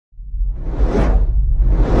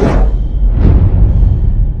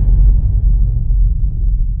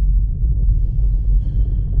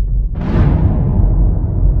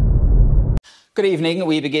Good evening.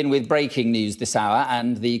 We begin with breaking news this hour,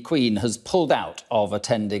 and the Queen has pulled out of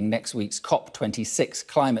attending next week's COP26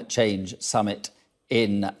 climate change summit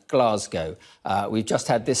in Glasgow. We've just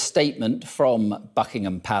had this statement from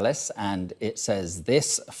Buckingham Palace, and it says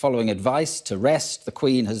this: following advice to rest, the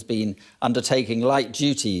Queen has been undertaking light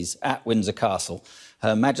duties at Windsor Castle.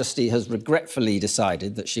 Her Majesty has regretfully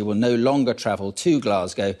decided that she will no longer travel to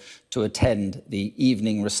Glasgow to attend the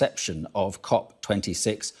evening reception of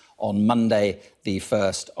COP26 on Monday, the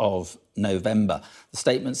 1st of November. The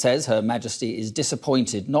statement says Her Majesty is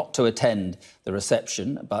disappointed not to attend the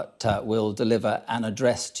reception, but will deliver an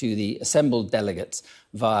address to the assembled delegates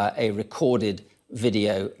via a recorded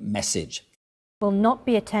video message. Will not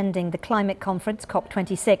be attending the climate conference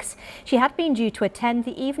COP26. She had been due to attend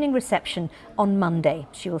the evening reception on Monday.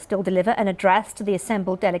 She will still deliver an address to the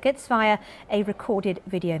assembled delegates via a recorded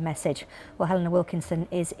video message. Well, Helena Wilkinson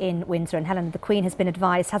is in Windsor, and Helena, the Queen has been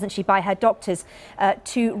advised, hasn't she, by her doctors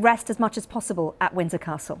to rest as much as possible at Windsor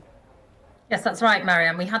Castle. Yes, that's right,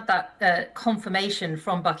 Marianne. We had that confirmation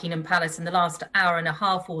from Buckingham Palace in the last hour and a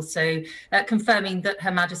half or so, confirming that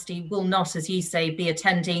Her Majesty will not, as you say, be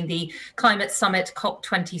attending the climate summit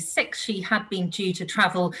COP26. She had been due to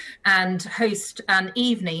travel and host an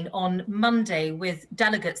evening on Monday with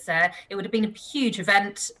delegates there. It would have been a huge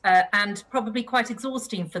event and probably quite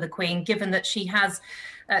exhausting for the Queen, given that she has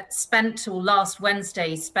last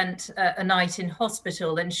Wednesday spent a night in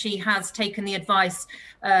hospital, and she has taken the advice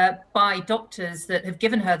by doctors that have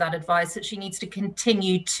given her that advice that she needs to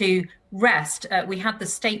continue to rest. We had the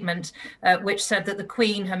statement which said that the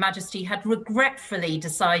Queen, Her Majesty, had regretfully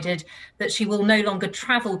decided that she will no longer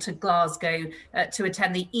travel to Glasgow to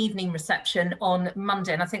attend the evening reception on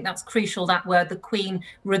Monday. And I think that's crucial, that word, the Queen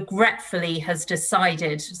regretfully has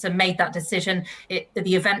decided, so made that decision.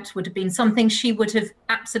 The event would have been something she would have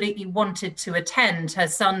absolutely wanted to attend. Her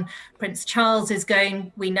son, Prince Charles, is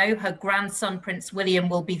going. We know her grandson, Prince William,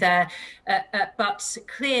 will be there. But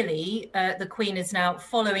clearly, the Queen is now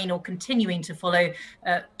following or continuing to follow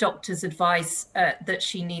doctors' advice that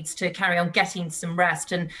she needs to carry on getting some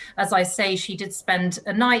rest. And as I say, she did spend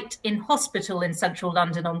a night in hospital in central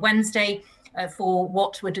London on Wednesday for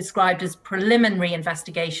what were described as preliminary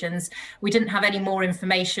investigations. We didn't have any more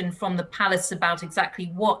information from the palace about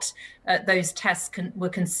exactly what those tests were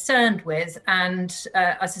concerned with, and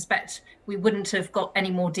I suspect we wouldn't have got any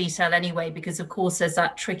more detail anyway, because of course there's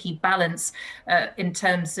that tricky balance in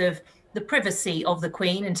terms of the privacy of the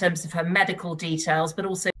Queen, in terms of her medical details, but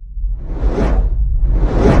also